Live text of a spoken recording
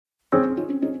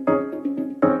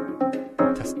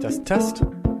Test.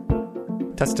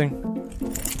 Testing.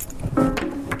 I'm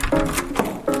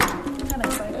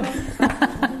excited.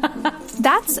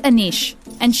 That's Anish,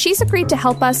 and she's agreed to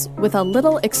help us with a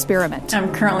little experiment.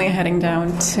 I'm currently heading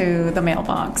down to the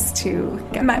mailbox to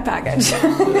get my package. Is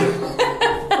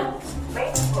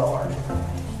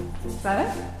that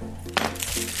it?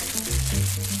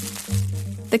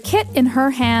 The kit in her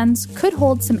hands could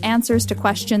hold some answers to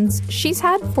questions she's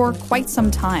had for quite some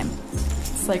time.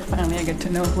 It's like finally I get to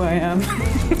know who I am.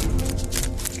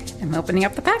 I'm opening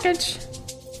up the package.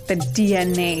 The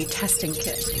DNA testing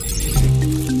kit.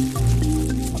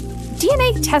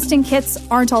 DNA testing kits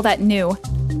aren't all that new.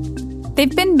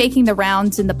 They've been making the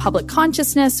rounds in the public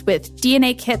consciousness with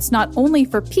DNA kits not only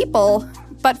for people,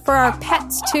 but for our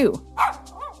pets too.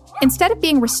 Instead of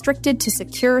being restricted to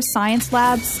secure science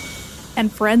labs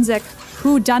and forensic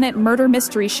whodunit murder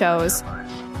mystery shows,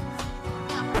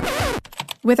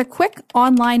 with a quick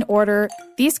online order,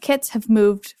 these kits have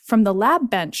moved from the lab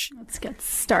bench Let's get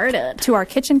started. to our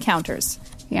kitchen counters.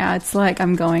 Yeah, it's like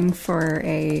I'm going for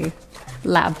a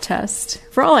lab test.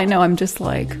 For all I know, I'm just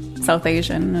like South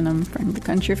Asian and I'm from the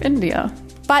country of India.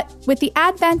 But with the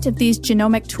advent of these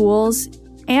genomic tools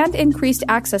and increased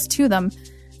access to them,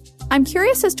 I'm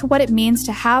curious as to what it means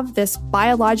to have this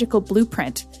biological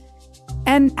blueprint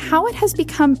and how it has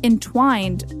become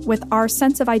entwined with our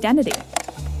sense of identity.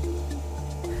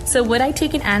 So would I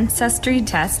take an ancestry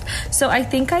test? So I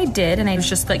think I did, and I was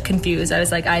just like confused. I was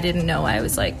like, I didn't know I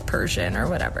was like Persian or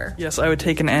whatever. Yes, I would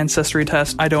take an ancestry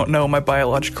test. I don't know my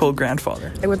biological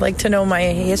grandfather. I would like to know my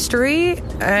history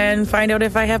and find out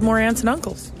if I have more aunts and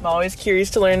uncles. I'm always curious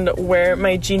to learn where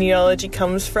my genealogy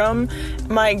comes from.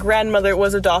 My grandmother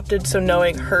was adopted, so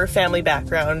knowing her family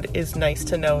background is nice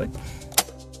to know.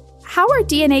 How are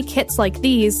DNA kits like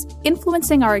these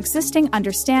influencing our existing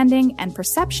understanding and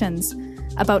perceptions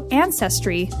about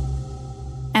ancestry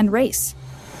and race?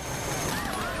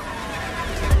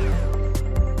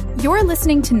 You're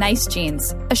listening to Nice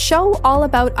Genes, a show all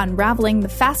about unraveling the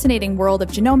fascinating world of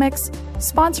genomics,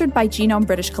 sponsored by Genome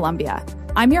British Columbia.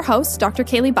 I'm your host, Dr.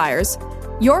 Kaylee Byers,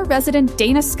 your resident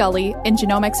Dana Scully in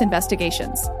genomics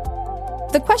investigations.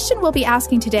 The question we'll be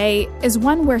asking today is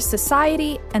one where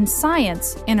society and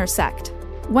science intersect.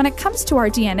 When it comes to our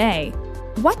DNA,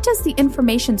 what does the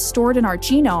information stored in our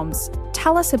genomes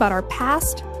tell us about our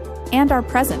past and our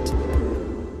present?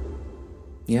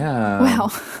 Yeah.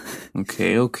 Well,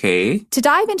 Okay. to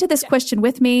dive into this question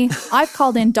with me, I've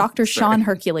called in Dr. Sean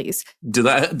Hercules, Do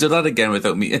that again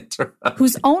without me interrupting.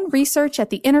 whose own research at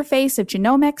the interface of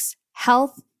genomics,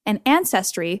 health, and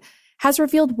ancestry has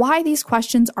revealed why these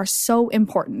questions are so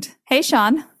important. Hey,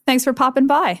 Sean, thanks for popping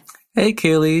by. Hey,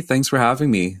 Kaylee. Thanks for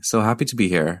having me. So happy to be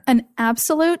here. An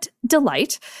absolute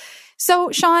delight.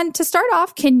 So, Sean, to start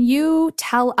off, can you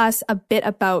tell us a bit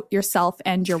about yourself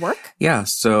and your work? Yeah.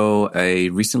 So I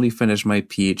recently finished my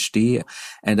PhD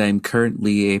and I'm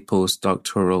currently a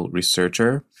postdoctoral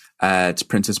researcher at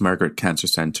Princess Margaret Cancer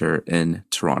Centre in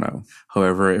Toronto.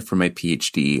 However, for my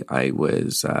PhD, I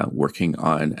was working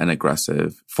on an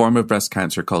aggressive form of breast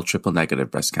cancer called triple-negative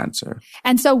breast cancer.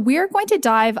 And so we're going to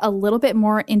dive a little bit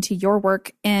more into your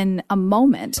work in a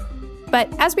moment. But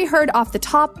as we heard off the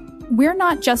top, we're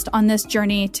not just on this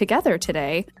journey together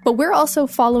today, but we're also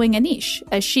following Anish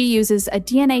as she uses a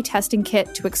DNA testing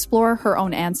kit to explore her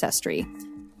own ancestry.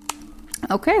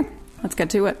 Okay, let's get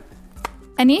to it.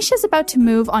 Anish is about to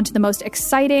move on to the most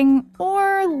exciting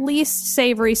or least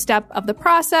savory step of the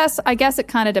process. I guess it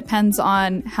kind of depends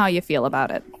on how you feel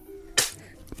about it.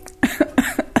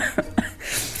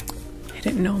 I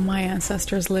didn't know my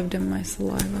ancestors lived in my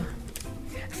saliva.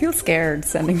 I feel scared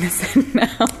sending this in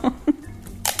now.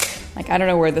 Like, I don't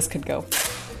know where this could go.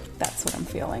 That's what I'm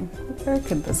feeling. Where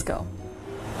could this go?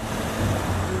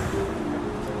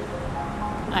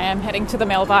 I am heading to the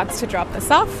mailbox to drop this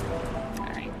off. All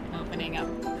right, opening up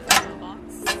the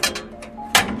mailbox.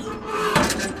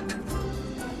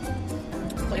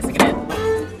 Placing it in.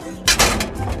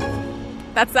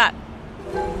 That's that.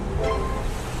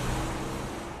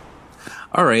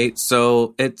 All right.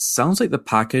 So it sounds like the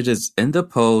package is in the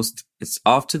post. It's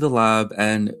off to the lab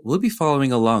and we'll be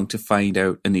following along to find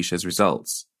out Anisha's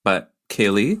results. But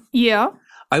Kaylee? Yeah?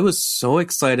 I was so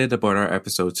excited about our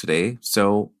episode today.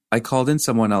 So I called in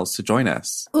someone else to join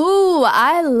us. Ooh,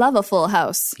 I love a full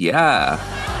house. Yeah.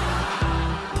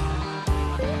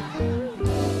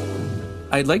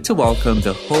 I'd like to welcome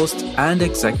the host and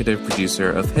executive producer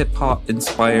of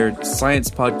hip-hop-inspired science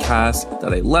podcast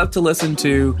that I love to listen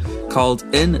to called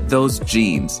In Those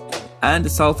Genes,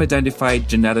 and self-identified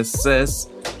geneticist,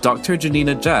 Dr.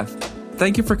 Janina Jeff.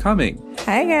 Thank you for coming.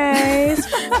 Hi, guys.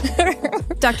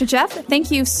 Dr. Jeff, thank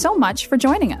you so much for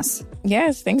joining us.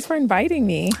 Yes, thanks for inviting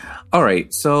me. All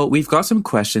right, so we've got some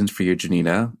questions for you,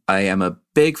 Janina. I am a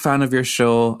big fan of your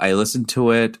show. I listen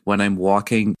to it when I'm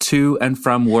walking to and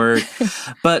from work,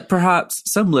 but perhaps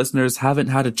some listeners haven't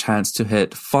had a chance to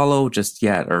hit follow just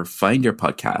yet or find your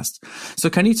podcast. So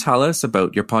can you tell us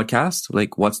about your podcast?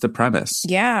 Like, what's the premise?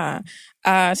 Yeah.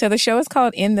 So the show is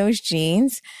called In Those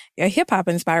Genes, a hip-hop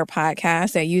inspired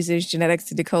podcast that uses genetics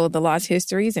to decode the lost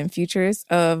histories and futures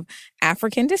of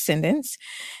African descendants,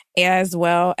 as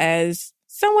well as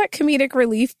somewhat comedic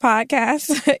relief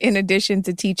podcasts in addition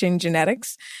to teaching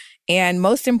genetics. And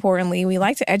most importantly, we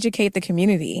like to educate the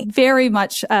community. Very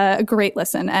much a great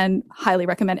listen and highly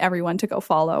recommend everyone to go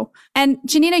follow. And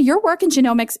Janina, your work in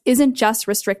genomics isn't just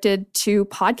restricted to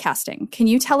podcasting. Can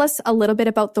you tell us a little bit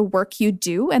about the work you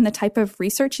do and the type of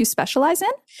research you specialize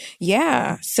in?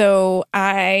 Yeah. So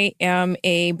I am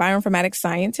a bioinformatics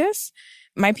scientist.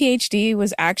 My PhD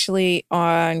was actually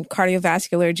on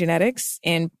cardiovascular genetics,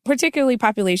 and particularly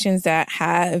populations that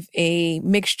have a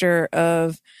mixture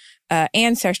of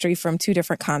ancestry from two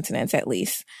different continents, at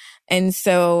least. And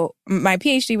so my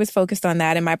PhD was focused on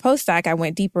that. And my postdoc, I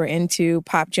went deeper into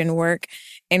PopGen work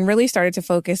and really started to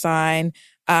focus on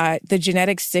the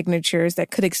genetic signatures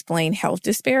that could explain health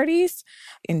disparities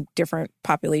in different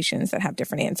populations that have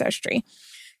different ancestry.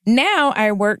 Now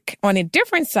I work on a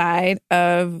different side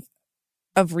of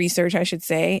research, I should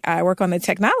say. I work on the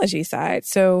technology side.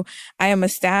 So I am a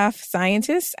staff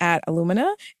scientist at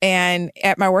Illumina. And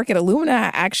at my work at Illumina,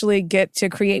 I actually get to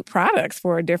create products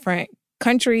for different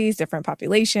countries, different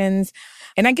populations.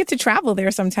 And I get to travel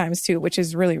there sometimes too, which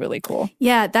is really, really cool.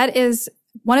 Yeah, that is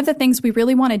one of the things we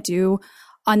really want to do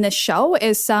on this show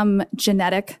is some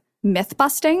genetic myth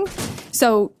busting.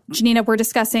 So Janina, we're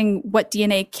discussing what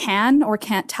DNA can or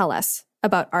can't tell us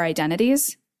about our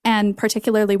identities, and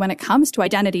particularly when it comes to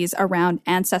identities around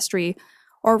ancestry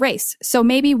or race. So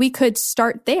maybe we could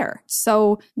start there.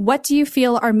 So what do you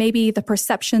feel are maybe the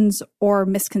perceptions or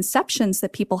misconceptions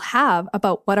that people have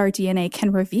about what our DNA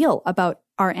can reveal about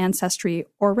our ancestry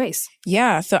or race?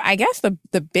 Yeah. So I guess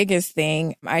the biggest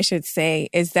thing I should say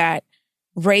is that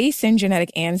race and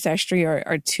genetic ancestry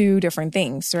are two different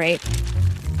things, right?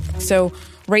 So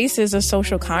race is a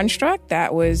social construct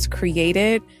that was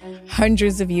created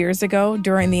hundreds of years ago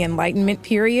during the Enlightenment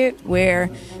period, where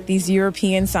these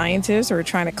European scientists were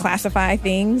trying to classify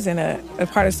things in a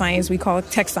part of science we call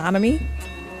taxonomy.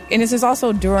 And this is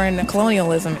also during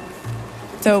colonialism.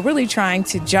 So really trying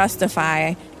to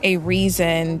justify a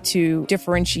reason to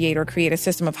differentiate or create a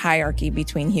system of hierarchy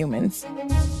between humans.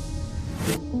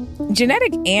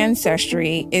 Genetic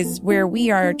ancestry is where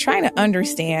we are trying to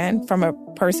understand from a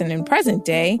person in present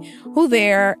day who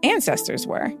their ancestors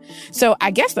were. So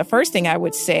I guess the first thing I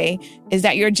would say is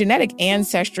that your genetic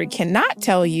ancestry cannot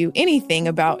tell you anything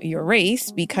about your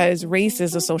race, because race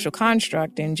is a social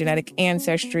construct and genetic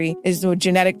ancestry is the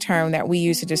genetic term that we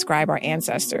use to describe our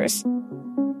ancestors.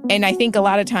 And I think a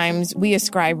lot of times we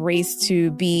ascribe race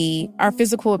to be our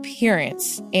physical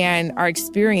appearance and our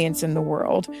experience in the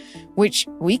world, which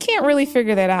we can't really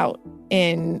figure that out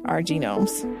in our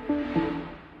genomes.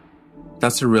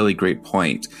 That's a really great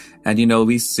point. And,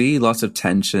 we see lots of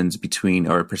tensions between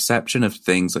our perception of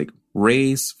things like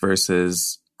race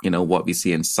versus, what we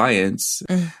see in science.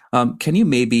 Can you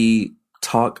maybe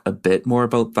talk a bit more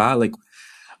about that? Like,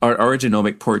 are our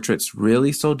genomic portraits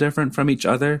really so different from each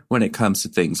other when it comes to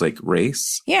things like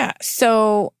race? Yeah.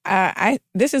 So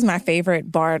this is my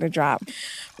favorite bar to drop,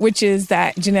 which is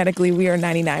that genetically we are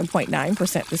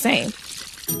 99.9% the same.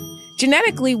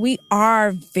 Genetically, we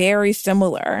are very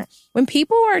similar. When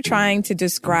people are trying to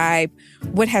describe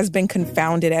what has been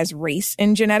confounded as race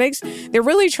in genetics, they're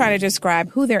really trying to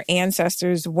describe who their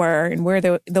ancestors were and where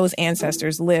those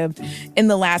ancestors lived in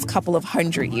the last couple of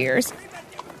 100 years.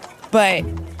 But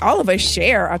all of us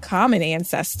share a common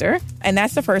ancestor, and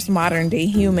that's the first modern-day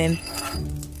human.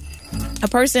 A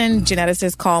person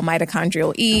geneticists call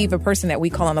mitochondrial Eve, a person that we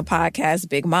call on the podcast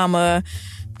Big Mama.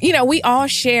 We all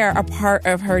share a part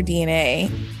of her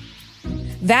DNA.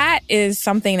 That is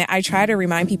something that I try to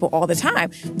remind people all the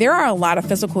time. There are a lot of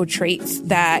physical traits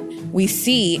that we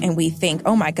see and we think,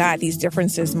 oh my God, these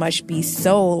differences must be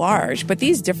so large. But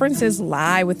these differences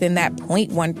lie within that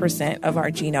 0.1% of our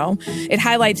genome. It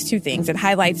highlights two things. It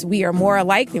highlights we are more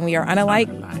alike than we are unalike.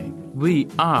 We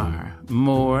are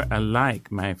more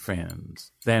alike, my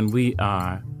friends, than we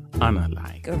are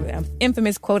unalike. An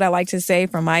infamous quote I like to say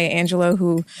from Maya Angelou,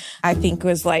 who I think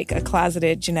was like a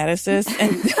closeted geneticist.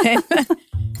 And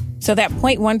so that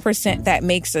 0.1% that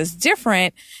makes us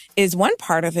different is one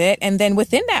part of it. And then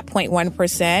within that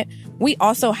 0.1%, we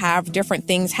also have different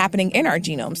things happening in our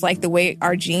genomes, like the way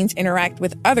our genes interact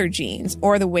with other genes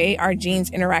or the way our genes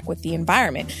interact with the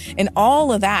environment. And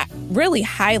all of that really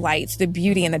highlights the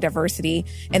beauty and the diversity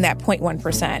in that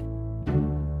 0.1%.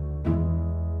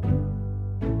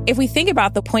 If we think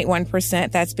about the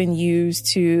 0.1% that's been used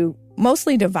to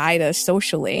mostly divide us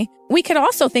socially, we could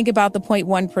also think about the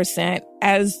 0.1%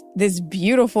 as this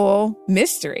beautiful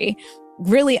mystery.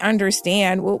 Really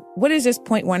understand, well, what does this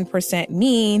 0.1%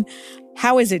 mean?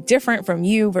 How is it different from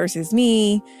you versus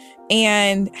me?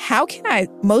 And how can I,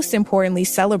 most importantly,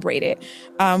 celebrate it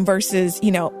versus,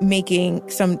 making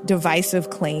some divisive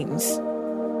claims?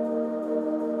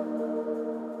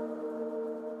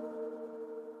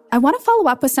 I want to follow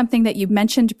up with something that you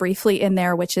mentioned briefly in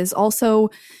there, which is also,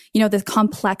 the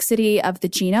complexity of the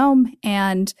genome.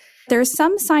 And there's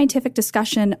some scientific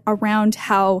discussion around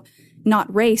how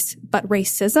not race, but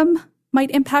racism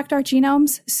might impact our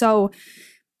genomes. So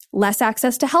less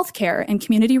access to healthcare and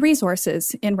community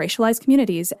resources in racialized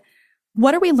communities.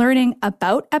 What are we learning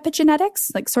about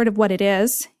epigenetics, like sort of what it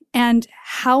is, and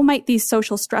how might these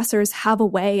social stressors have a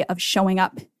way of showing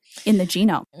up in the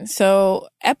genome? So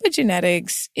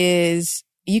epigenetics is,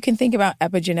 you can think about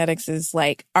epigenetics as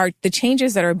like the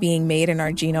changes that are being made in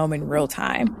our genome in real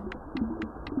time.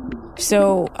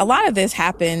 So a lot of this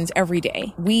happens every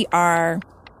day. We are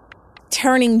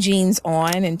turning genes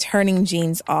on and turning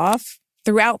genes off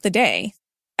throughout the day.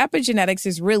 Epigenetics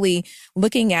is really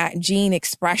looking at gene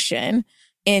expression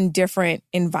in different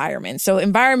environments. So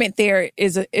environment there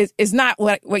is not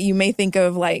what you may think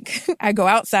of like I go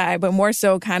outside, but more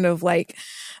so kind of like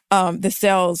the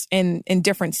cells in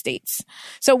different states.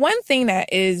 So one thing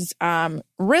that is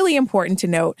really important to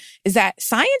note is that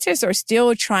scientists are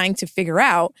still trying to figure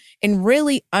out and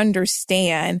really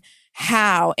understand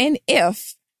how and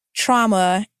if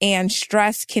trauma and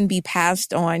stress can be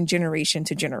passed on generation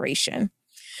to generation.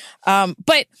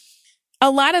 But a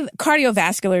lot of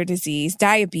cardiovascular disease,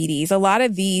 diabetes, a lot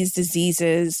of these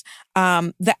diseases,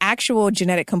 the actual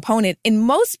genetic component in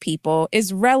most people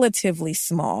is relatively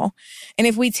small. And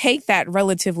if we take that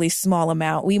relatively small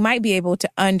amount, we might be able to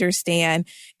understand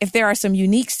if there are some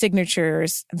unique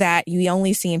signatures that you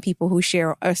only see in people who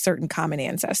share a certain common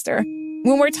ancestor.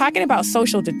 When we're talking about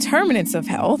social determinants of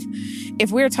health,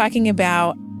 if we're talking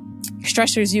about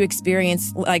stressors you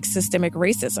experience like systemic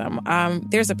racism.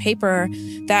 There's a paper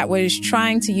that was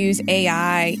trying to use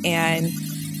AI and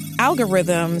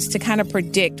algorithms to kind of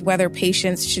predict whether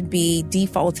patients should be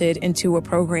defaulted into a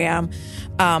program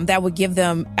that would give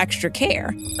them extra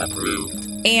care.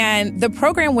 Approved. And the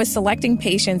program was selecting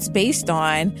patients based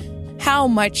on how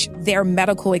much their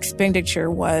medical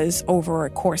expenditure was over a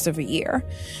course of a year.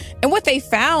 And what they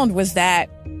found was that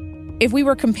if we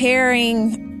were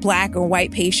comparing Black or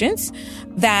white patients,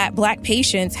 that Black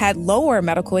patients had lower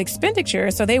medical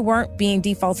expenditure, so they weren't being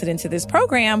defaulted into this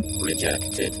program.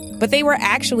 Rejected. But they were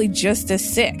actually just as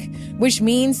sick, which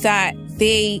means that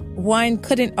they, one,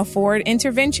 couldn't afford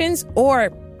interventions,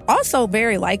 or also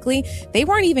very likely, they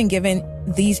weren't even given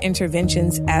these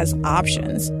interventions as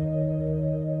options.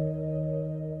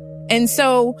 And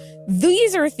so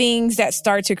these are things that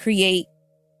start to create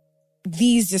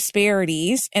these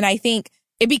disparities. And I think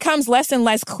it becomes less and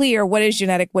less clear what is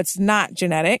genetic, what's not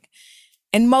genetic.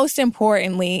 And most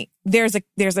importantly, there's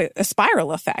a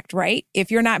spiral effect, right?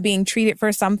 If you're not being treated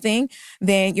for something,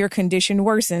 then your condition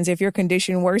worsens. If your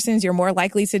condition worsens, you're more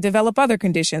likely to develop other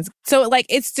conditions. So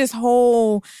it's this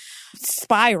whole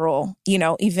spiral,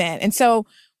 event. And so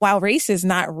while race is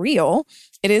not real,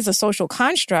 it is a social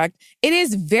construct. It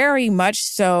is very much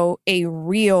so a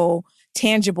real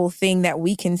tangible thing that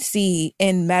we can see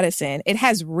in medicine. It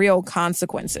has real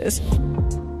consequences.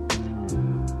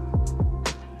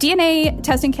 DNA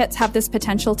testing kits have this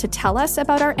potential to tell us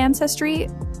about our ancestry.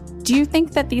 Do you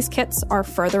think that these kits are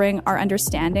furthering our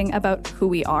understanding about who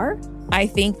we are? I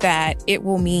think that it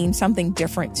will mean something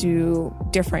different to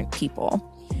different people.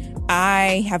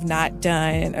 I have not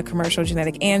done a commercial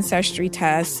genetic ancestry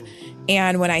test.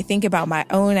 And when I think about my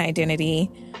own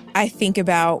identity, I think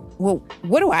about, well,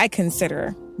 what do I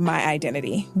consider my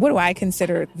identity? What do I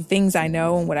consider the things I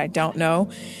know and what I don't know?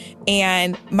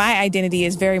 And my identity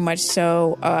is very much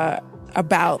so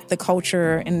about the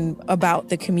culture and about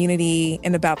the community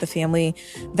and about the family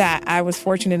that I was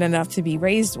fortunate enough to be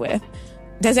raised with.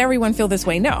 Does everyone feel this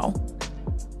way? No.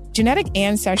 Genetic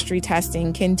ancestry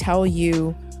testing can tell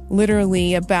you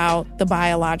literally about the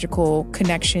biological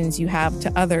connections you have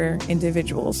to other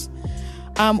individuals.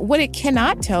 What it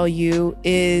cannot tell you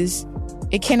is,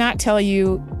 it cannot tell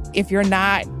you if you're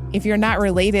not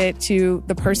related to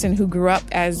the person who grew up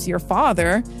as your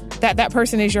father, that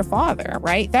person is your father,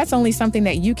 right? That's only something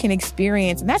that you can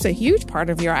experience, and that's a huge part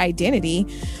of your identity.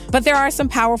 But there are some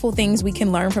powerful things we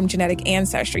can learn from genetic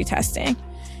ancestry testing,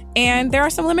 and there are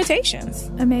some limitations.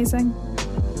 Amazing.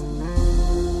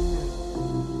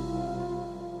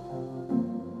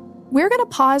 We're going to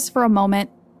pause for a moment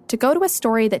to go to a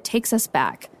story that takes us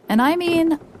back, and I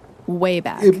mean way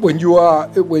back. When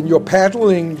you're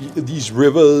paddling these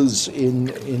rivers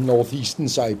in northeastern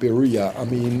Siberia, I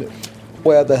mean,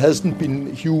 where there hasn't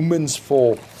been humans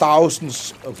for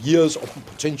thousands of years or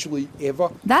potentially ever.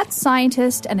 That's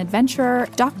scientist and adventurer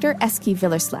Dr. Eski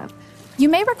Villerslev. You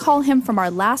may recall him from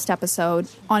our last episode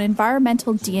on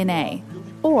environmental DNA,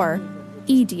 or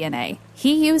eDNA.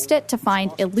 He used it to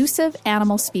find elusive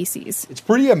animal species. It's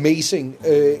pretty amazing.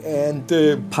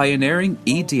 Pioneering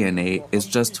eDNA is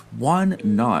just one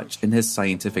notch in his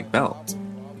scientific belt.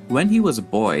 When he was a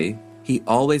boy, he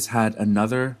always had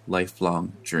another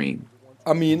lifelong dream.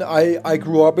 I mean, I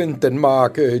grew up in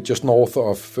Denmark, just north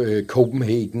of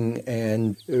Copenhagen,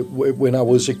 and when I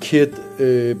was a kid,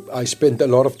 I spent a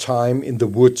lot of time in the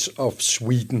woods of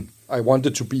Sweden. I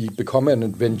wanted to become an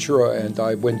adventurer, and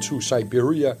I went to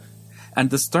Siberia. And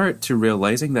the start to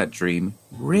realizing that dream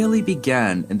really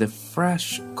began in the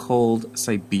fresh, cold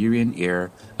Siberian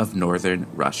air of northern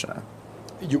Russia.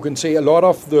 You can say a lot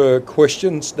of the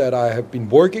questions that I have been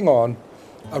working on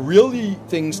are really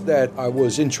things that I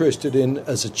was interested in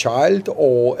as a child,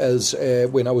 or as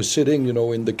when I was sitting,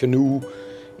 in the canoe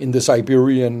in the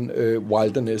Siberian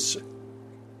wilderness.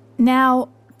 Now,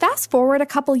 fast forward a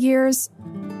couple years,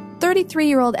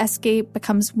 33-year-old Eski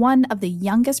becomes one of the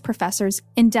youngest professors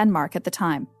in Denmark at the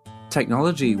time.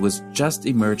 Technology was just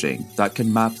emerging that could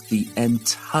map the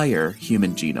entire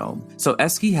human genome. So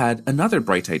Eski had another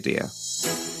bright idea.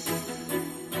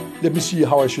 Let me see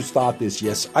how I should start this.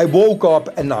 Yes, I woke up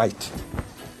at night,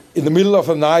 in the middle of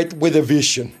the night, with a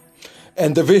vision.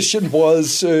 And the vision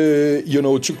was,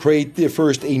 to create the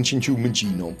first ancient human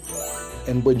genome.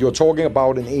 And when you're talking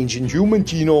about an ancient human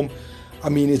genome, I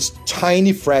mean, it's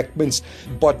tiny fragments,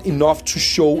 but enough to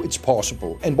show it's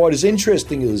possible. And what is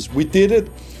interesting is we did it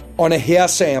on a hair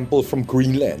sample from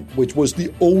Greenland, which was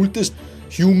the oldest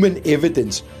human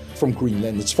evidence from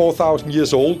Greenland. It's 4,000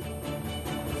 years old.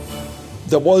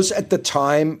 There was at the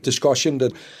time discussion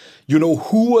that,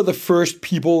 who were the first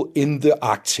people in the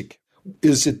Arctic?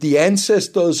 Is it the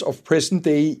ancestors of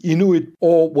present-day Inuit,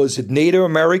 or was it Native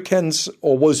Americans,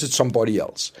 or was it somebody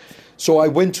else? So I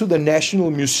went to the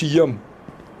National Museum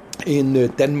in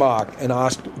Denmark and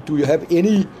asked, do you have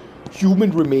any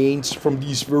human remains from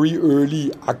these very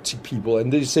early Arctic people?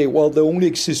 And they say, well, there only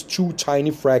exist 2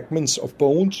 tiny fragments of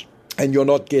bones, and you're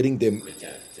not getting them.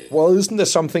 Well, isn't there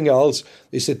something else?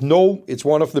 They said, no, it's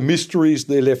one of the mysteries.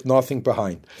 They left nothing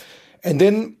behind. And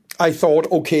then I thought,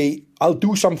 okay, I'll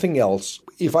do something else.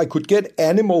 If I could get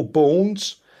animal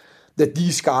bones that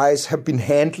these guys have been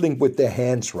handling with their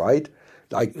hands, right?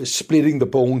 Like splitting the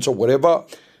bones or whatever,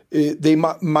 they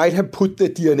might have put the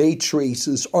DNA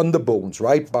traces on the bones,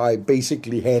 right? By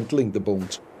basically handling the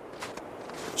bones.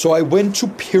 So I went to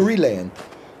Piriland,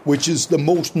 which is the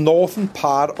most northern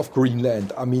part of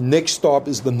Greenland. I mean, next stop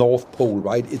is the North Pole,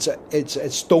 right? It's a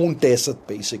stone desert,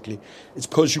 basically. It's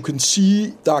because you can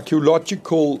see the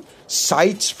archaeological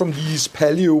sites from these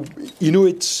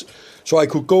Paleo-Inuits. So I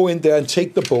could go in there and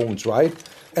take the bones, right?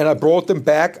 And I brought them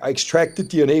back. I extracted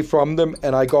DNA from them,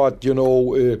 and I got,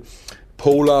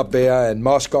 polar bear and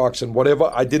muskox and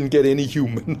whatever. I didn't get any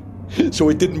human, so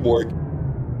it didn't work.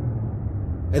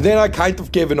 And then I kind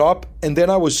of given up, and then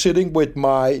I was sitting with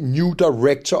my new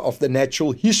director of the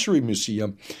Natural History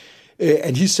Museum,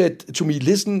 and he said to me,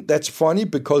 listen, that's funny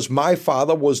because my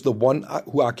father was the one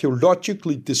who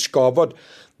archaeologically discovered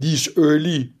these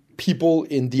early people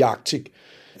in the Arctic,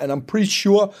 and I'm pretty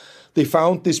sure they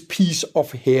found this piece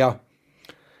of hair.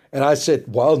 And I said,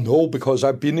 well, no, because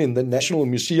I've been in the National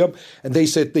Museum, and they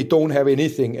said they don't have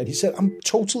anything. And he said, I'm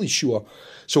totally sure.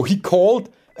 So he called,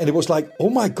 and it was like, oh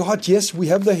my God, yes, we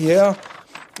have the hair.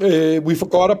 We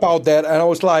forgot about that. And I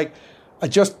was like, I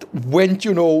just went, to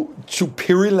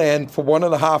Piriland for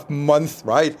 1.5 months,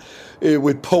 right,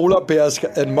 with polar bears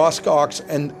and muskox,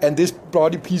 and this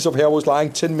bloody piece of hair was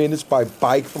lying 10 minutes by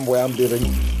bike from where I'm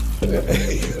living.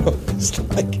 It's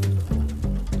like...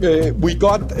 we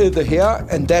got the hair,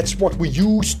 and that's what we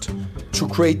used to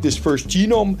create this first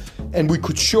genome. And we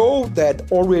could show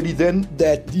that already then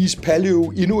that these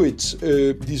Paleo-Inuits,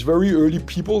 these very early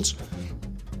peoples,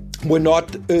 were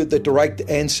not the direct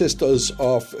ancestors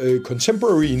of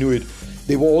contemporary Inuit.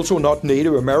 They were also not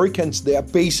Native Americans. They are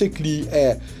basically,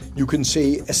 you can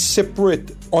say, a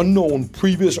separate,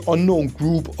 previous unknown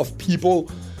group of people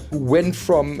who went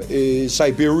from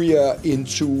Siberia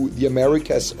into the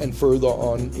Americas and further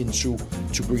on into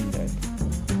Greenland.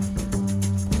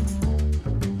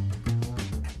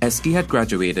 Eski had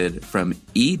graduated from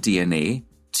eDNA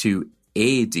to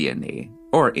aDNA,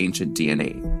 or ancient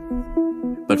DNA.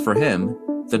 But for him,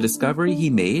 the discovery he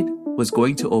made was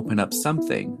going to open up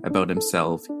something about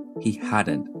himself he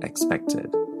hadn't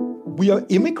expected. We are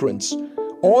immigrants,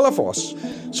 all of us.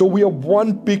 So we are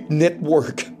one big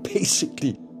network,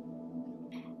 basically.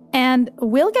 And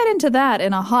we'll get into that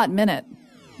in a hot minute.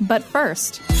 But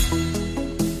first,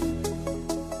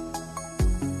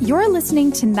 you're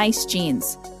listening to Nice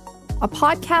Genes, a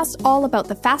podcast all about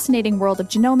the fascinating world of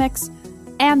genomics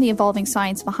and the evolving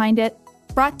science behind it,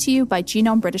 brought to you by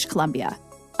Genome British Columbia.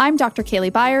 I'm Dr.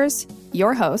 Kaylee Byers,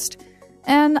 your host,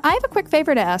 and I have a quick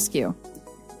favor to ask you.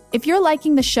 If you're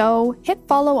liking the show, hit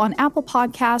follow on Apple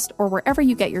Podcast or wherever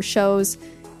you get your shows,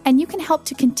 and you can help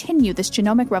to continue this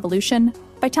genomic revolution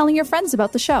by telling your friends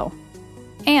about the show.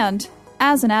 And,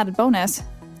 as an added bonus,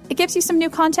 it gives you some new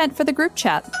content for the group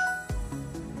chat.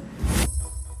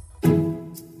 All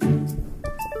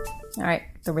right,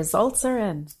 the results are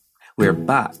in. We're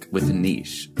back with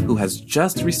Anish, who has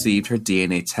just received her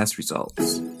DNA test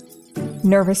results.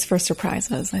 Nervous for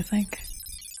surprises, I think.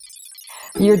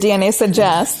 Your DNA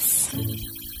suggests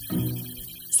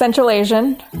Central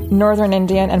Asian, Northern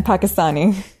Indian, and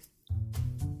Pakistani.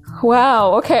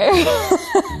 Wow, okay.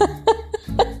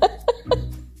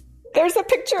 There's a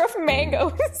picture of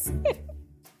mangoes.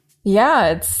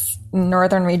 Yeah, it's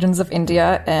northern regions of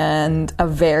India and a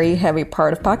very heavy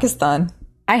part of Pakistan.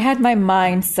 I had my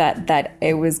mind set that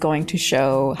it was going to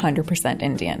show 100%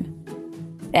 Indian.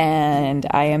 And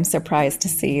I am surprised to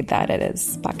see that it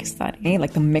is Pakistani.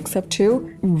 Like the mix-up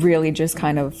too really just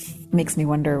kind of makes me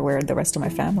wonder where the rest of my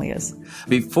family is.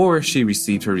 Before she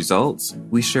received her results,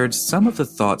 we shared some of the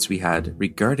thoughts we had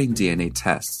regarding DNA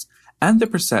tests and the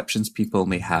perceptions people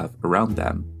may have around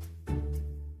them.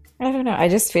 I don't know. I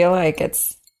just feel like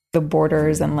it's the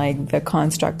borders and like the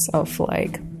constructs of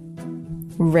like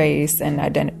race and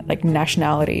like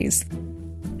nationalities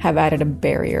have added a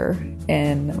barrier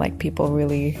in like people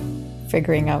really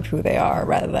figuring out who they are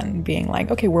rather than being like,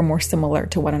 okay, we're more similar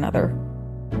to one another.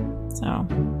 So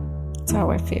that's how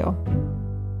I feel.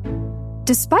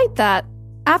 Despite that,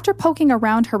 after poking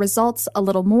around her results a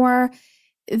little more,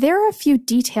 there are a few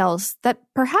details that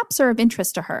perhaps are of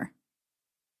interest to her.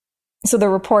 So the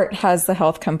report has the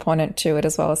health component to it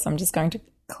as well, so I'm just going to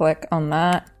click on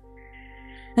that.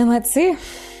 And let's see.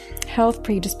 Health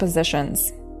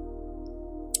predispositions.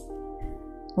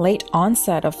 Late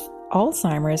onset of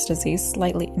Alzheimer's disease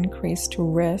slightly increased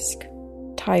risk.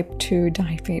 Type 2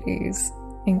 diabetes,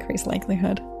 increased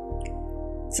likelihood.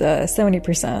 It's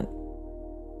 70%.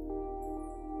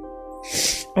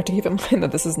 I have to keep in mind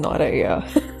that this is not a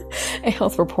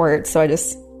health report, so I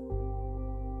just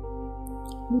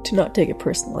need to not take it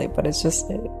personally, but it's just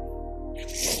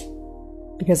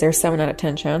because there's 7 out of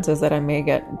 10 chances that I may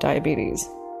get diabetes.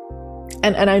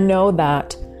 And I know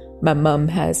that my mom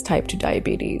has type 2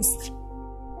 diabetes,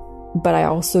 but I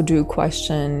also do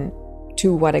question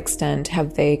to what extent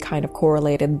have they kind of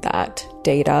correlated that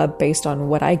data based on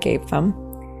what I gave them,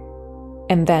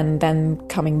 and then them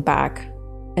coming back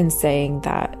and saying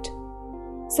that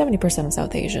 70% of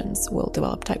South Asians will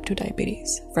develop type 2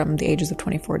 diabetes from the ages of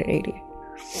 24 to 80.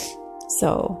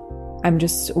 So I'm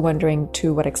just wondering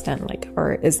to what extent, like,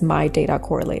 or is my data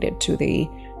correlated to the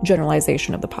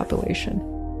generalization of the population?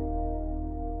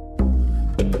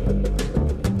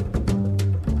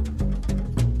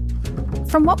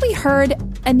 From what we heard,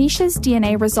 Anisha's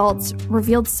DNA results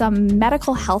revealed some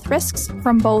medical health risks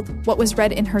from both what was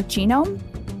read in her genome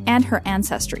and her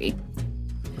ancestry.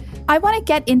 I want to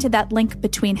get into that link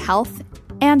between health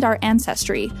and our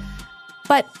ancestry,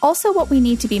 but also what we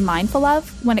need to be mindful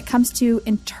of when it comes to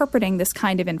interpreting this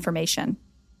kind of information.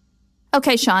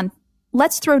 Okay, Sean,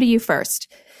 let's throw to you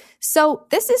first. So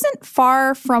this isn't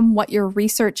far from what your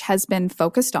research has been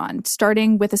focused on,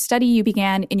 starting with a study you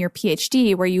began in your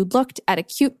PhD where you looked at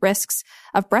acute risks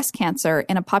of breast cancer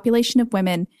in a population of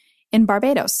women in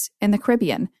Barbados, in the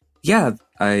Caribbean. Yeah,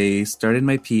 I started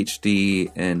my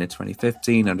PhD in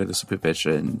 2015 under the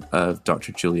supervision of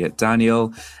Dr. Juliet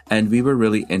Daniel, and we were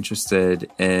really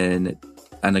interested in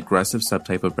an aggressive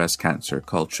subtype of breast cancer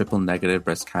called triple-negative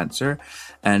breast cancer,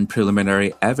 and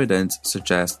preliminary evidence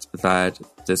suggests that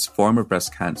this form of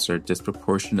breast cancer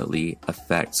disproportionately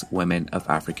affects women of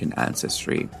African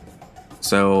ancestry.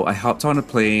 So I hopped on a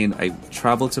plane, I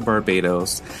traveled to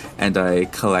Barbados, and I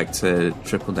collected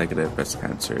triple-negative breast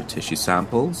cancer tissue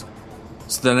samples.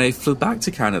 So then I flew back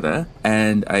to Canada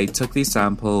and I took these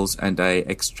samples and I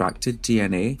extracted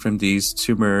DNA from these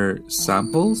tumor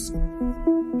samples.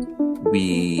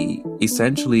 We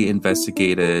essentially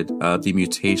investigated the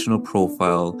mutational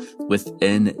profile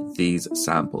within these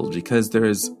samples because there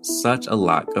is such a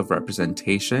lack of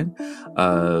representation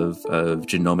of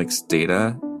genomics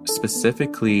data,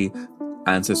 specifically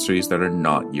ancestries that are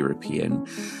not European.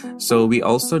 So we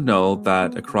also know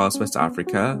that across West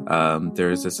Africa, there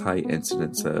is this high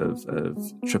incidence of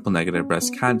triple negative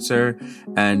breast cancer,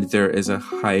 and there is a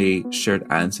high shared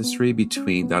ancestry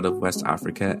between that of West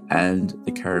Africa and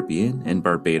the Caribbean, in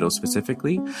Barbados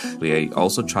specifically. I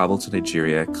also traveled to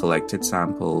Nigeria, collected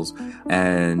samples,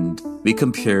 and we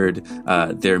compared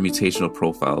their mutational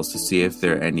profiles to see if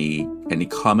there are any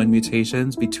common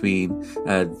mutations between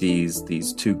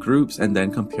these two groups, and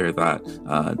then compare that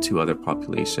to other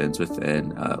populations within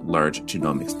large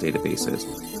genomics databases.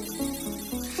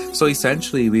 So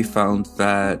essentially, we found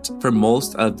that for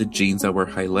most of the genes that were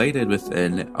highlighted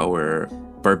within our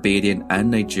Barbadian and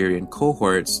Nigerian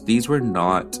cohorts, these were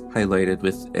not highlighted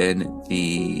within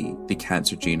the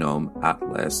Cancer Genome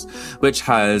Atlas, which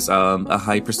has a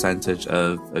high percentage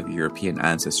of European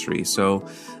ancestry. So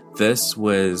this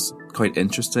was quite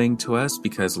interesting to us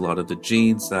because a lot of the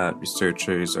genes that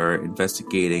researchers are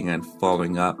investigating and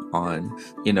following up on,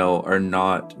 are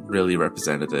not really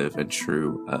representative and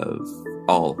true of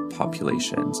all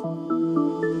populations.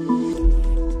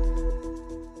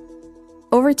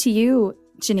 Over to you,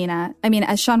 Janina. I mean,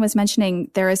 as Sean was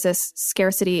mentioning, there is this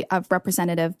scarcity of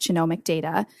representative genomic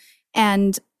data.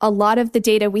 And a lot of the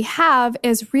data we have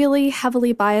is really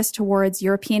heavily biased towards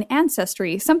European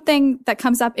ancestry, something that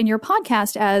comes up in your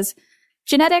podcast as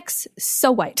genetics,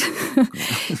 so white.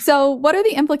 So what are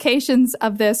the implications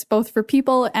of this, both for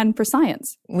people and for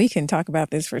science? We can talk about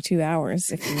this for 2 hours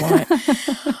if you want.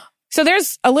 So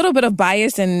there's a little bit of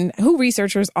bias in who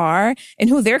researchers are and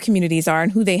who their communities are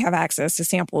and who they have access to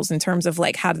samples in terms of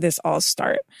how did this all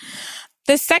start.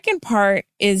 The second part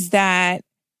is that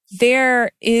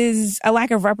there is a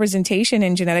lack of representation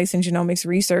in genetics and genomics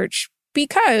research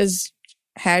because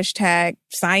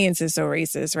 #science is so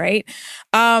racist, right?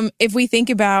 If we think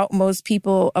about most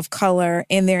people of color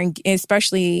and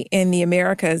especially in the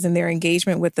Americas and their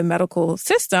engagement with the medical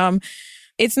system,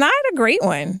 it's not a great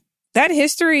one. That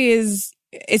history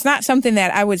it's not something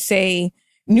that I would say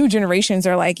new generations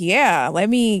are like, yeah, let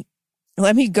me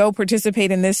go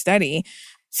participate in this study.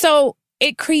 So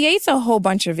it creates a whole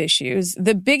bunch of issues.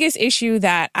 The biggest issue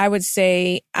that I would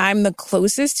say I'm the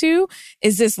closest to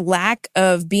is this lack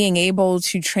of being able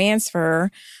to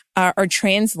transfer or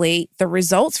translate the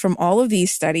results from all of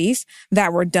these studies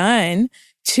that were done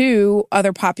to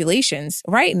other populations.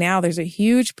 Right now, there's a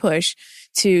huge push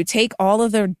to take all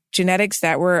of the genetics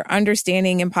that we're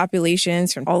understanding in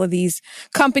populations from all of these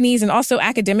companies and also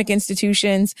academic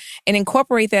institutions and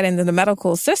incorporate that into the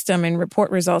medical system and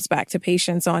report results back to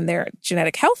patients on their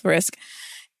genetic health risk.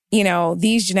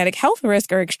 These genetic health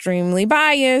risks are extremely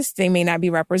biased. They may not be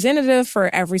representative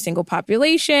for every single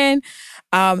population.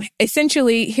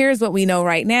 Essentially, here's what we know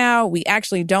right now. We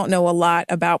actually don't know a lot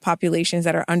about populations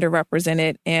that are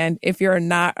underrepresented. And if you're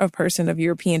not a person of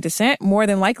European descent, more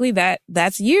than likely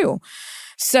that's you.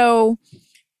 So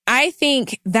I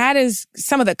think that is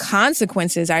some of the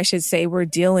consequences, I should say, we're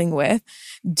dealing with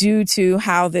due to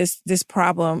how this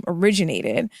problem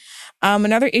originated.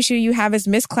 Another issue you have is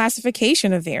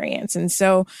misclassification of variants. And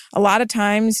so a lot of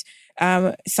times,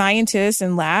 scientists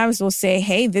and labs will say,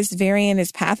 hey, this variant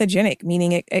is pathogenic,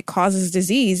 meaning it causes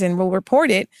disease, and we'll report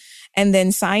it. And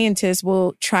then scientists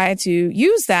will try to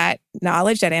use that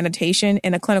knowledge, that annotation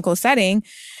in a clinical setting,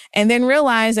 and then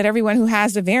realize that everyone who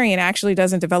has the variant actually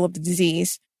doesn't develop the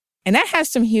disease. And that has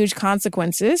some huge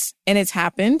consequences, and it's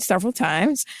happened several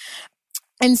times.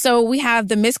 And so we have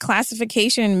the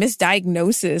misclassification,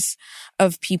 misdiagnosis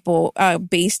of people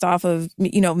based off of,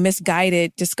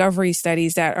 misguided discovery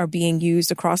studies that are being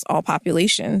used across all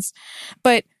populations.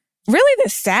 But really the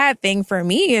sad thing for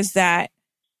me is that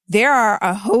there are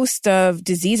a host of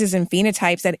diseases and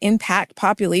phenotypes that impact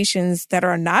populations that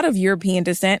are not of European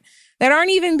descent that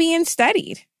aren't even being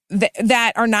studied,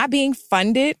 that are not being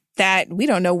funded, that we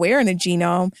don't know where in the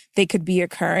genome they could be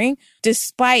occurring,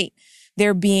 despite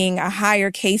there being a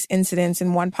higher case incidence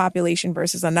in one population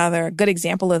versus another. A good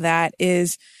example of that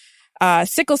is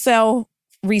sickle cell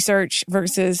research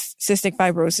versus cystic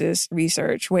fibrosis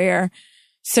research, where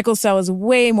sickle cell is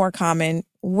way more common,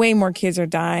 way more kids are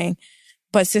dying,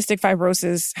 but cystic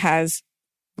fibrosis has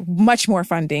much more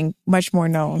funding, much more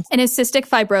known. And is cystic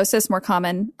fibrosis more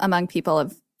common among people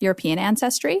of European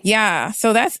ancestry? Yeah.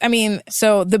 So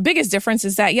the biggest difference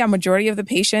is that, majority of the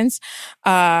patients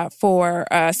for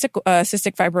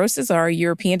cystic fibrosis are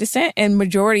European descent, and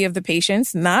majority of the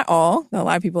patients, not all, a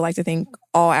lot of people like to think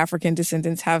all African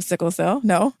descendants have sickle cell.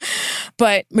 No,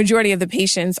 but majority of the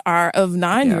patients are of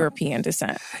non-European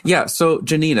descent. Yeah. So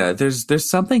Janina, there's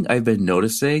something I've been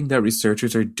noticing that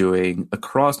researchers are doing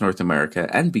across North America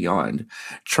and beyond,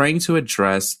 trying to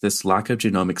address this lack of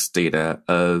genomics data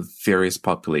of various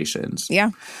populations.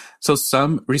 Yeah. So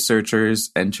some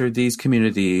researchers enter these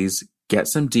communities, get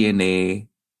some DNA,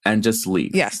 and just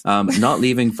leave. Yes. Not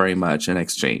leaving very much in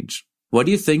exchange. What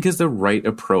do you think is the right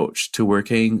approach to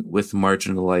working with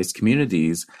marginalized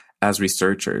communities as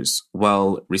researchers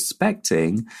while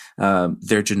respecting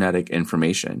their genetic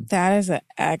information? That is an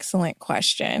excellent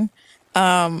question.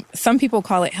 Some people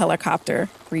call it helicopter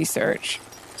research,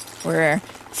 where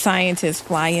scientists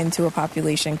fly into a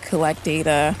population, collect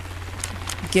data,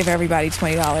 give everybody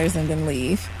 $20 and then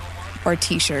leave, or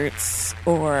T-shirts,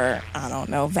 or I don't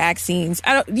know, vaccines.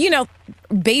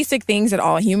 Basic things that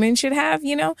all humans should have.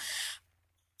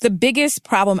 The biggest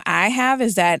problem I have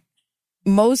is that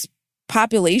most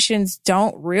populations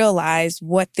don't realize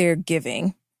what they're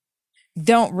giving,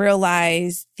 don't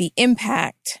realize the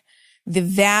impact, the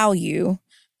value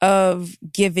of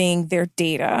giving their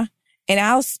data. And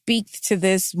I'll speak to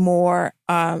this more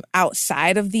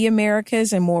outside of the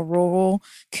Americas and more rural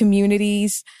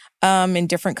communities in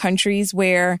different countries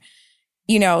where,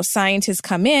 scientists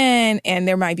come in and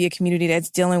there might be a community that's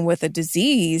dealing with a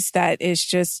disease that is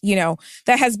just,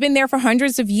 that has been there for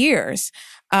hundreds of years.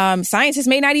 Scientists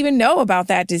may not even know about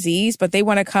that disease, but they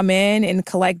want to come in and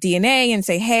collect DNA and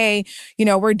say, hey,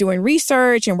 we're doing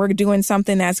research and we're doing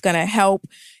something that's going to help,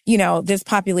 this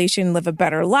population live a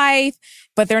better life,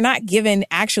 but they're not given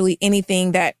actually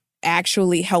anything that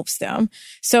actually helps them.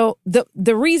 So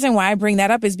the reason why I bring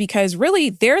that up is because really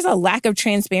there's a lack of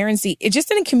transparency. It's just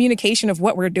in the communication of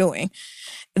what we're doing,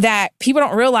 that people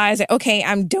don't realize that, okay,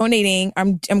 I'm donating,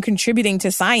 I'm contributing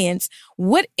to science.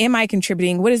 What am I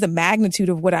contributing? What is the magnitude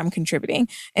of what I'm contributing?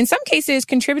 In some cases,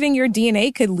 contributing your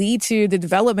DNA could lead to the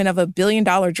development of $1 billion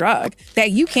drug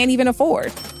that you can't even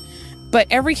afford. But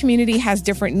every community has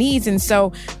different needs. And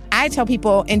so I tell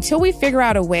people, until we figure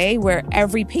out a way where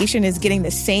every patient is getting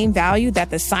the same value that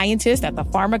the scientist, that the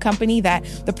pharma company, that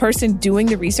the person doing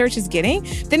the research is getting,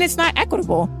 then it's not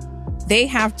equitable. They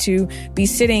have to be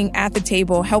sitting at the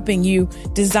table helping you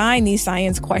design these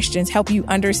science questions, help you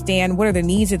understand what are the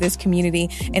needs of this community,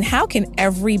 and how can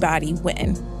everybody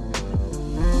win.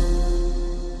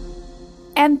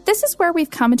 And this is where we've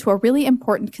come to a really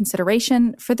important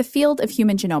consideration for the field of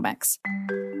human genomics.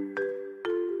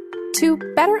 To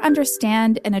better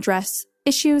understand and address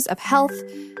issues of health,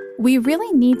 we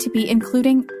really need to be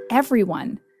including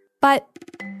everyone. But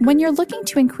when you're looking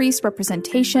to increase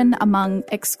representation among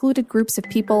excluded groups of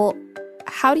people,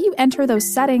 how do you enter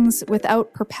those settings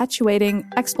without perpetuating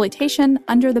exploitation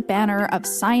under the banner of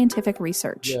scientific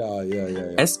research?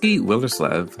 Yeah. Eski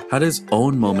Wilderslev had his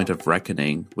own moment of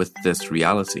reckoning with this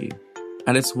reality,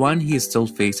 and it's one he is still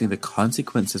facing the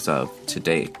consequences of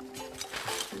today.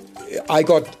 I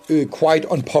got quite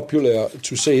unpopular,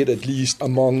 to say it at least,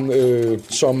 among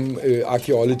some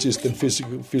archaeologists and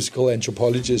physical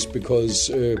anthropologists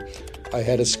because I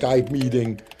had a Skype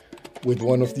meeting with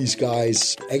one of these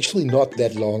guys, actually not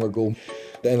that long ago.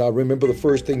 And I remember the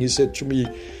first thing he said to me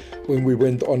when we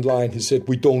went online, he said,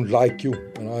 "We don't like you."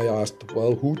 And I asked,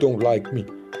 "Well, who don't like me?"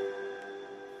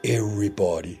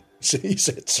 "Everybody." So he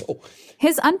said so.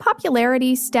 His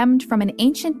unpopularity stemmed from an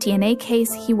ancient DNA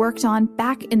case he worked on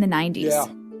back in the 90s. Yeah.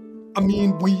 I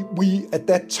mean, we at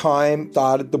that time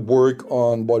started the work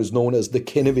on what is known as the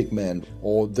Kennewick Man,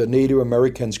 or the Native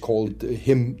Americans called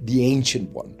him the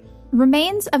Ancient One.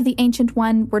 Remains of the Ancient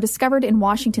One were discovered in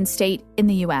Washington state in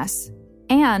the U.S.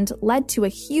 and led to a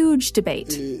huge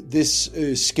debate. This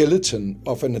skeleton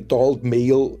of an adult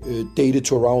male dated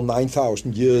to around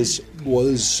 9,000 years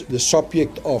was the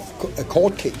subject of a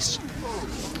court case.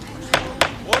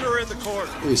 Order in the court.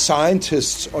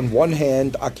 Scientists on one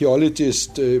hand,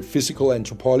 archaeologists, physical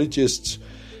anthropologists,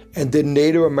 and then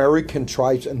Native American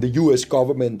tribes and the U.S.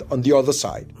 government on the other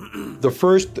side. The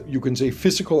first, you can say,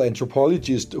 physical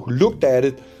anthropologist who looked at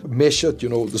it, measured,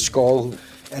 the skull,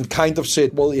 and kind of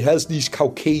said, well, it has these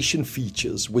Caucasian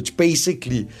features, which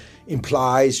basically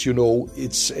implies,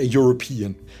 it's a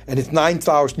European. And it's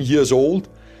 9,000 years old.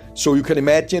 So you can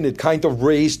imagine it kind of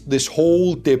raised this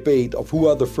whole debate of who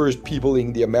are the first people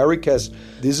in the Americas.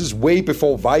 This is way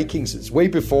before Vikings. It's way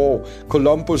before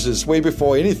Columbus. It's way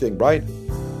before anything, right?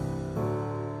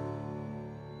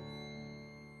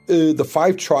 The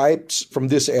 5 tribes from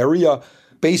this area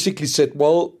basically said,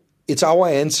 well, it's our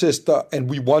ancestor and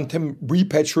we want him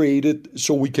repatriated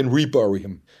so we can rebury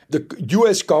him. The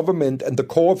US government and the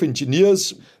Corps of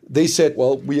Engineers, they said,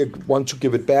 well, we want to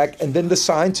give it back. And then the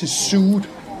scientists sued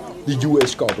the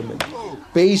US government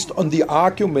based on the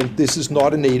argument this is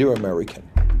not a Native American.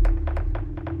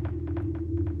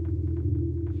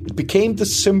 It became the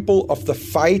symbol of the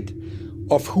fight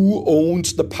of who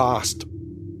owns the past.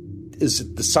 Is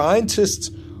it the scientists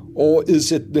or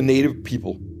is it the native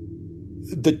people?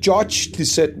 The judge, he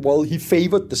said, well, he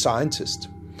favored the scientist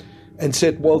and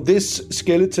said, well, this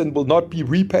skeleton will not be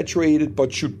repatriated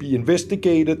but should be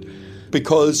investigated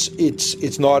because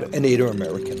it's not a Native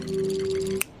American.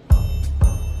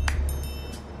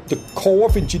 The Corps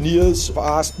of Engineers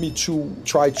asked me to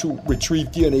try to retrieve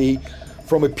DNA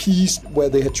from a piece where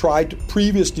they had tried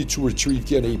previously to retrieve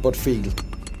DNA but failed.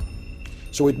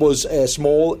 So it was a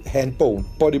small hand bone,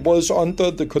 but it was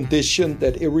under the condition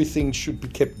that everything should be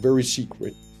kept very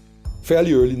secret.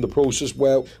 Fairly early in the process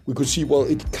where we could see, well,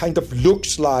 it kind of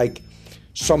looks like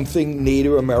something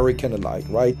Native American-alike,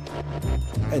 right?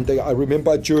 And I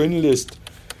remember a journalist,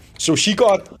 so she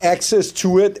got access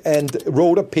to it and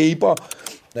wrote a paper,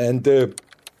 and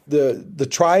the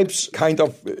tribes kind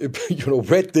of,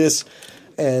 read this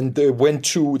and went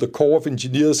to the Corps of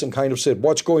Engineers and kind of said,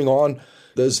 what's going on?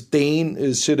 There's Dane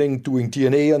is sitting doing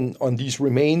DNA on these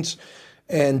remains.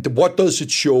 And what does it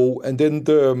show? And then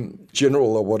the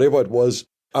general or whatever it was,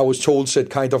 I was told, said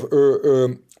kind of,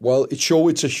 well, it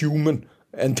shows it's a human.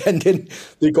 And then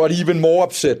they got even more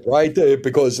upset, right?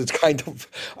 Because it's kind of,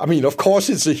 of course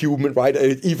it's a human, right?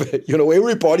 Even,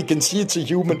 everybody can see it's a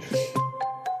human.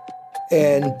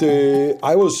 And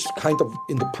I was kind of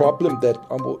in the problem that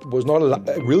I was not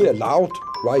really allowed,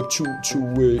 right,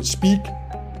 to speak.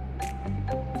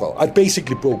 Well, I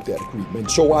basically broke that agreement.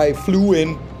 So I flew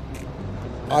in.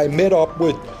 I met up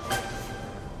with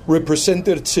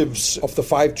representatives of the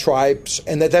 5 tribes.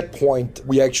 And at that point,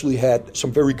 we actually had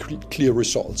some very clear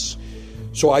results.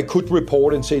 So I could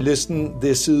report and say, listen,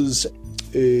 it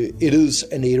is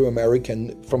a Native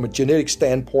American. From a genetic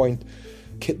standpoint,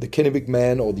 the Kennebec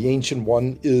man or the Ancient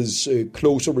One is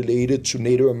closer related to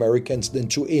Native Americans than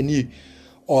to any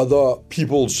other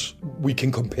peoples we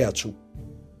can compare to.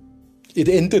 It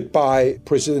ended by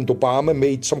President Obama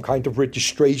made some kind of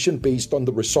registration based on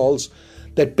the results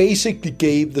that basically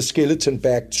gave the skeleton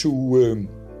back to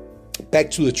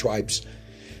the tribes.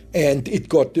 And it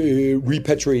got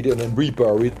repatriated and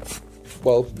reburied.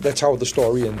 Well, that's how the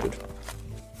story ended.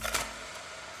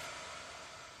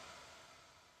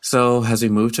 So as we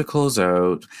move to close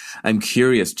out, I'm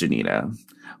curious, Janita,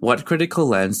 what critical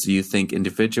lens do you think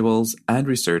individuals and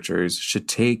researchers should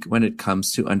take when it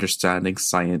comes to understanding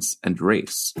science and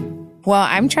race? Well,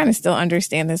 I'm trying to still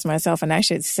understand this myself, and I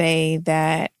should say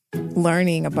that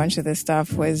learning a bunch of this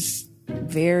stuff was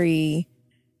very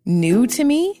new to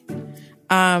me.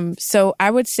 So I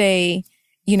would say,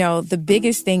 the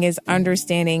biggest thing is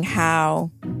understanding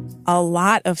how a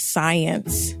lot of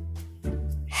science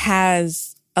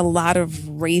has a lot of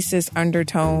racist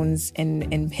undertones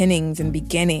and pinnings and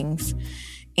beginnings.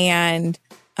 And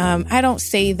I don't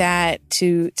say that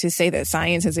to say that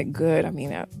science isn't good.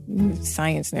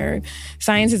 Science nerd.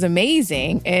 Science is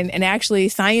amazing. And actually,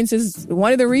 science is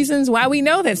one of the reasons why we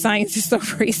know that science is so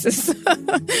racist.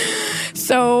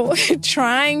 So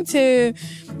trying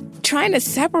to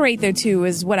separate the two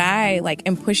is what I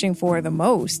am pushing for the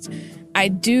most. I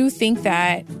do think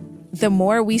that the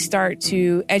more we start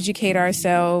to educate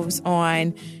ourselves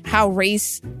on how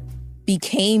race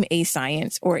became a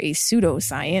science or a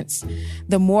pseudoscience,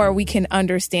 the more we can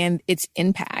understand its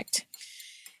impact.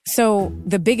 So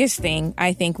the biggest thing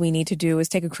I think we need to do is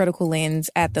take a critical lens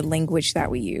at the language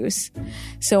that we use.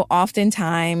 So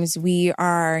oftentimes we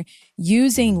are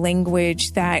using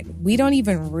language that we don't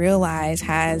even realize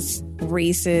has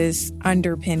racist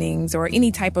underpinnings or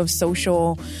any type of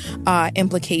social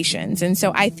implications. And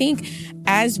so I think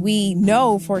as we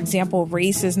know, for example,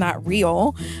 race is not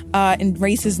real and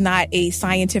race is not a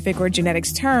scientific or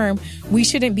genetics term, we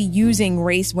shouldn't be using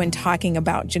race when talking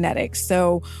about genetics.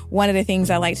 So one of the things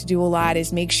I like to do a lot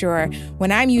is make sure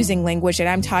when I'm using language that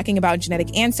I'm talking about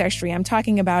genetic ancestry, I'm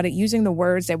talking about it using the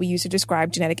words that we use to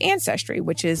describe genetic ancestry,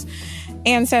 which is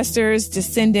ancestors,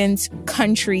 descendants,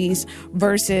 countries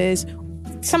versus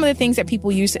some of the things that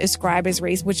people use to ascribe as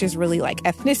race, which is really like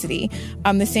ethnicity.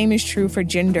 The same is true for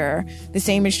gender. The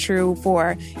same is true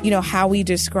for, how we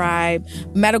describe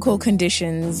medical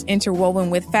conditions interwoven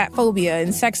with fat phobia and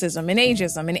sexism and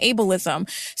ageism and ableism.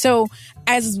 So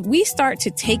as we start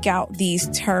to take out these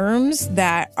terms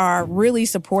that are really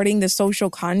supporting the social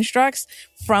constructs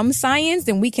from science,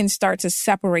 then we can start to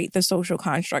separate the social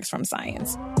constructs from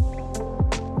science.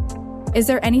 Is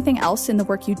there anything else in the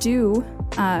work you do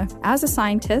as a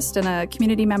scientist and a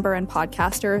community member and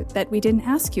podcaster that we didn't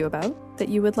ask you about that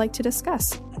you would like to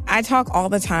discuss? I talk all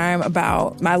the time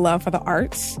about my love for the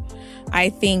arts. I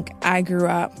think I grew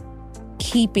up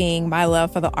keeping my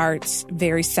love for the arts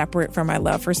very separate from my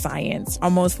love for science,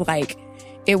 almost like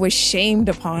it was shamed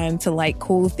upon to like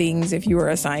cool things if you were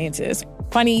a scientist.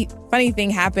 Funny thing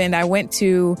happened. I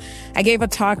gave a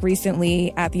talk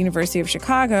recently at the University of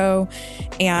Chicago,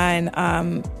 and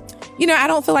I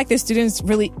don't feel like the students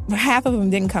really, half of them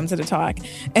didn't come to the talk.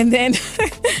 And then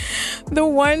the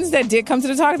ones that did come to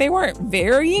the talk, they weren't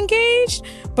very engaged.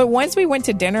 But once we went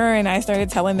to dinner and I started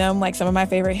telling them like some of my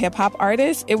favorite hip hop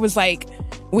artists, it was like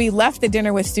we left the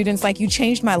dinner with students like, you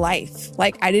changed my life.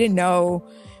 Like I didn't know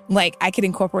like I could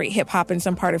incorporate hip hop in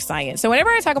some part of science. So whenever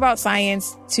I talk about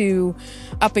science to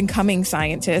up and coming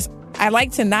scientists, I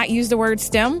like to not use the word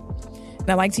STEM, and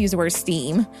I like to use the word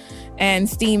STEAM. And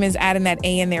STEAM is adding that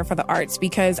A in there for the arts,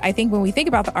 because I think when we think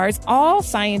about the arts, all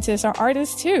scientists are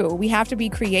artists too. We have to be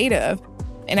creative.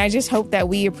 And I just hope that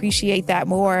we appreciate that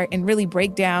more and really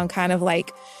break down kind of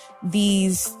like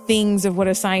these things of what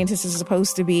a scientist is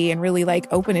supposed to be and really like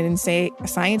open it and say a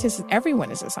scientist,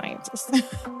 everyone is a scientist.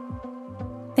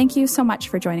 Thank you so much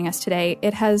for joining us today.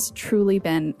 It has truly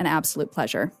been an absolute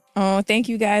pleasure. Oh, thank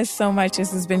you guys so much.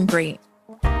 This has been great.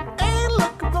 Ain't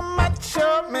looking for much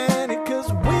of many, 'cause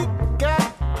we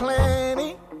got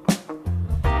plenty.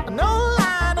 No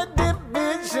line of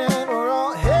division, we're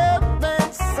all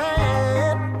heaven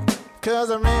sent.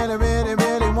 'Cause I really, really,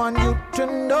 really want you to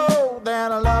know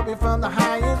that I love you from the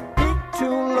highest peak to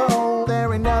low.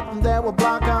 There ain't nothing that will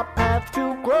block our path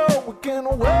to grow. We can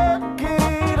work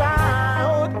it out.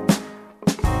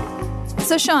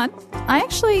 So, Sean, I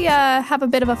actually have a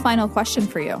bit of a final question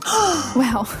for you.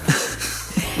 Wow.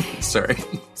 Sorry.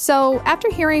 So, after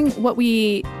hearing what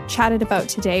we chatted about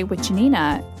today with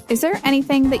Janina, is there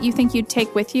anything that you think you'd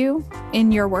take with you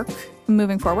in your work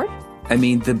moving forward? I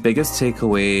mean, the biggest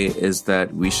takeaway is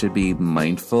that we should be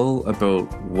mindful about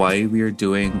why we are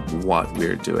doing what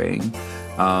we're doing.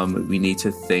 We need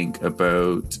to think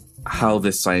about how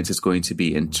this science is going to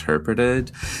be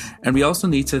interpreted. And we also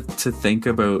need to think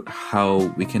about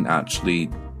how we can actually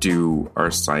do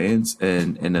our science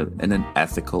in an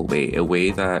ethical way, a way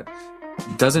that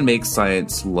doesn't make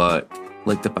science look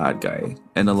like the bad guy.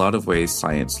 In a lot of ways,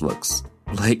 science looks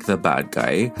like the bad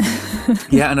guy.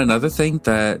 Yeah, and another thing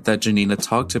that Janina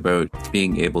talked about,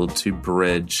 being able to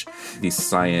bridge the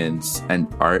science and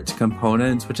art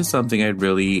components, which is something I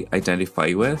really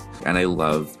identify with. And I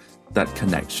love that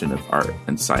connection of art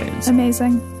and science.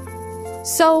 Amazing.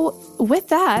 So with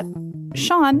that,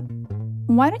 Sean,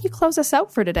 why don't you close us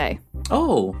out for today?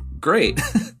 Oh, great.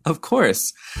 Of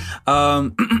course.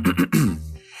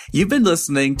 You've been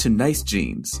listening to Nice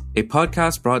Genes, a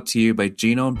podcast brought to you by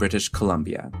Genome British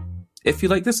Columbia. If you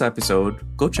like this episode,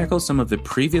 go check out some of the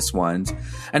previous ones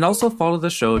and also follow the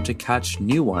show to catch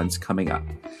new ones coming up.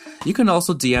 You can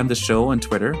also DM the show on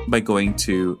Twitter by going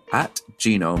to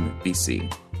 @GenomeBC.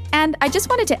 And I just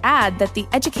wanted to add that the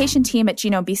education team at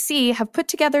Genome BC have put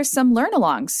together some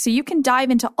learn-alongs so you can dive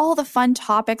into all the fun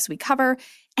topics we cover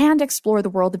and explore the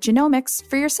world of genomics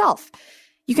for yourself.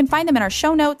 You can find them in our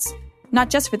show notes, not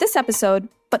just for this episode,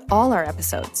 but all our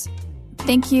episodes.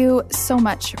 Thank you so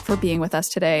much for being with us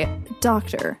today,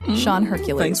 Dr. Sean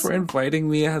Hercules. Thanks for inviting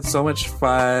me. I had so much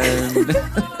fun.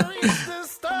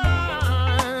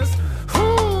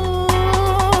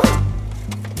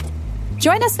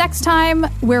 Join us next time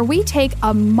where we take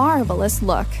a marvelous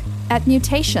look at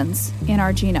mutations in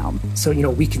our genome. So,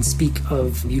 we can speak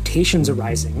of mutations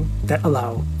arising that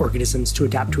allow organisms to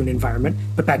adapt to an environment,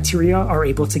 but bacteria are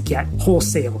able to get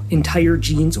wholesale entire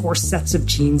genes or sets of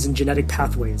genes and genetic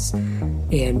pathways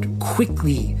and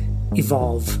quickly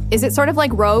evolve. Is it sort of like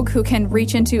Rogue, who can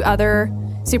reach into other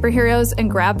superheroes and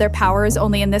grab their powers,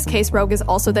 only in this case, Rogue is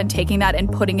also then taking that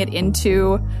and putting it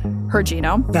into her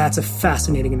genome? That's a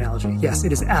fascinating analogy. Yes,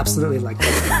 it is absolutely like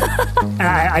that. And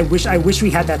I wish we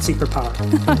had that superpower.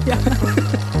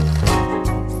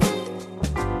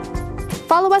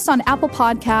 Follow us on Apple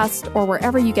Podcasts or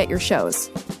wherever you get your shows.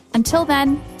 Until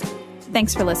then,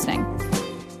 thanks for listening.